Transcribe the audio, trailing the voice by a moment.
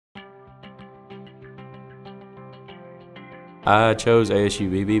I chose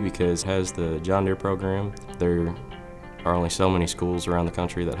ASU-Beebe because it has the John Deere program. There are only so many schools around the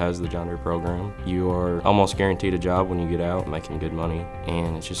country that has the John Deere program. You are almost guaranteed a job when you get out, making good money,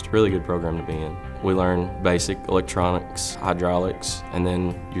 and it's just a really good program to be in. We learn basic electronics, hydraulics, and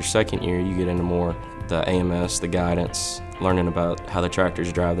then your second year you get into more the AMS, the guidance, learning about how the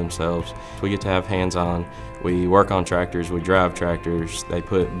tractors drive themselves. We get to have hands-on. We work on tractors, we drive tractors. They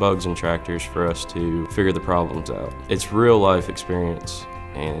put bugs in tractors for us to figure the problems out. It's real life experience,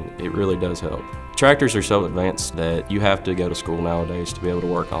 and it really does help. Tractors are so advanced that you have to go to school nowadays to be able to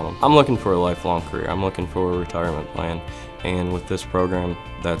work on them. I'm looking for a lifelong career. I'm looking for a retirement plan, and with this program,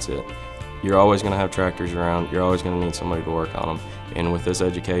 that's it. You're always going to have tractors around. You're always going to need somebody to work on them, and with this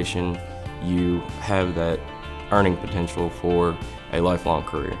education, you have that earning potential for a lifelong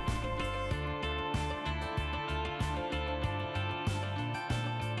career.